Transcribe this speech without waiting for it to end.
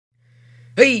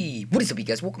Hey, what is up you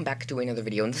guys? Welcome back to another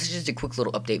video, and this is just a quick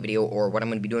little update video, or what I'm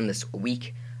going to be doing this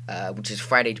week, which is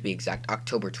Friday to be exact,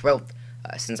 October 12th,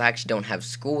 since I actually don't have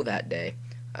school that day.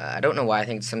 I don't know why, I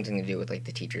think it's something to do with, like,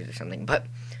 the teachers or something, but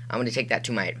I'm going to take that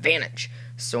to my advantage.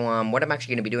 So, what I'm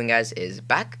actually going to be doing, guys, is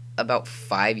back about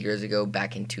 5 years ago,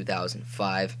 back in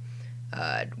 2005,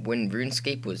 when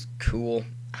RuneScape was cool.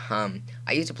 I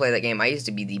used to play that game. I used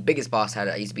to be the biggest boss at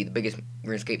it. I used to be the biggest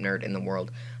RuneScape nerd in the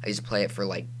world. I used to play it for,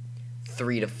 like,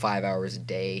 3 to 5 hours a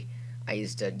day. I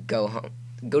used to go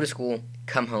to school,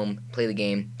 come home, play the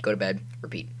game, go to bed,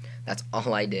 repeat. That's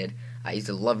all I did. I used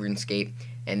to love RuneScape,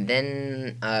 and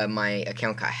then my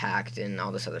account got hacked and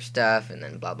all this other stuff, and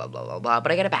then blah blah blah blah blah.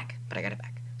 But I got it back.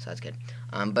 So that's good.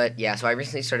 But yeah, so I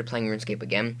recently started playing RuneScape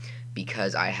again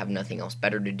because I have nothing else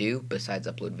better to do besides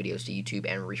upload videos to YouTube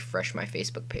and refresh my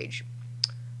Facebook page.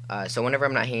 So whenever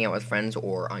I'm not hanging out with friends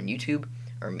or on YouTube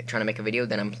or trying to make a video,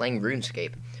 then I'm playing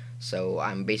RuneScape. So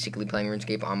I'm basically playing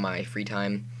RuneScape on my free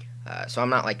time. So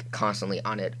I'm not like constantly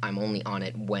on it. I'm only on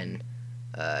it when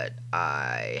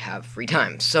I have free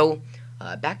time. So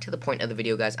back to the point of the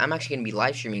video, guys. I'm actually going to be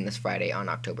live streaming this Friday on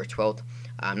October 12th.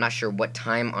 I'm not sure what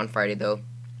time on Friday though.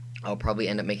 I'll probably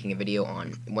end up making a video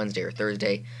on Wednesday or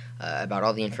Thursday about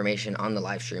all the information on the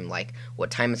live stream, like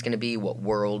what time it's going to be, what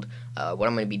world, what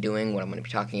I'm going to be doing, what I'm going to be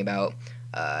talking about,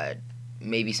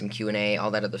 maybe some Q&A,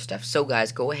 all that other stuff. So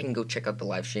guys, go ahead and go check out the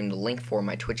live stream. The link for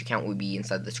my Twitch account will be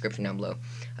inside the description down below,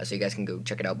 so you guys can go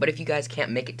check it out. But if you guys can't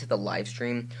make it to the live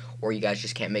stream, or you guys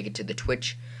just can't make it to the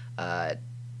Twitch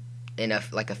in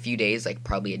a few days, like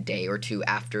probably a day or two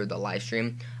after the live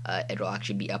stream, it'll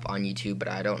actually be up on YouTube, but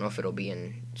I don't know if it'll be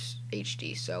in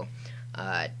HD. So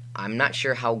I'm not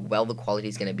sure how well the quality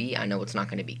is going to be. I know it's not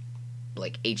going to be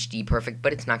like HD perfect,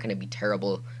 but it's not going to be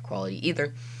terrible quality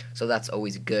either, so that's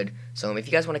always good. So if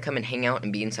you guys want to come and hang out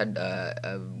and be inside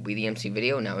a We the MC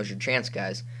video, now is your chance,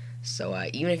 guys. So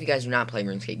even if you guys do not play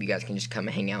RuneScape, you guys can just come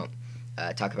and hang out,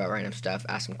 talk about random stuff,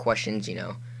 ask some questions, you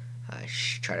know,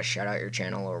 try to shout out your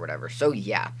channel or whatever. So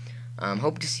yeah,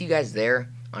 hope to see you guys there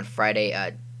on Friday.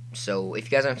 So if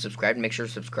you guys aren't subscribed, make sure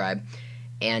to subscribe,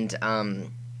 and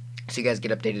so you guys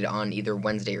get updated on either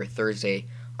Wednesday or Thursday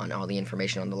on all the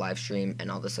information on the live stream and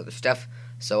all this other stuff.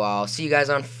 So I'll see you guys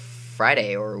on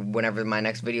Friday or whenever my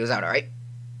next video is out, alright?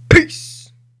 Peace!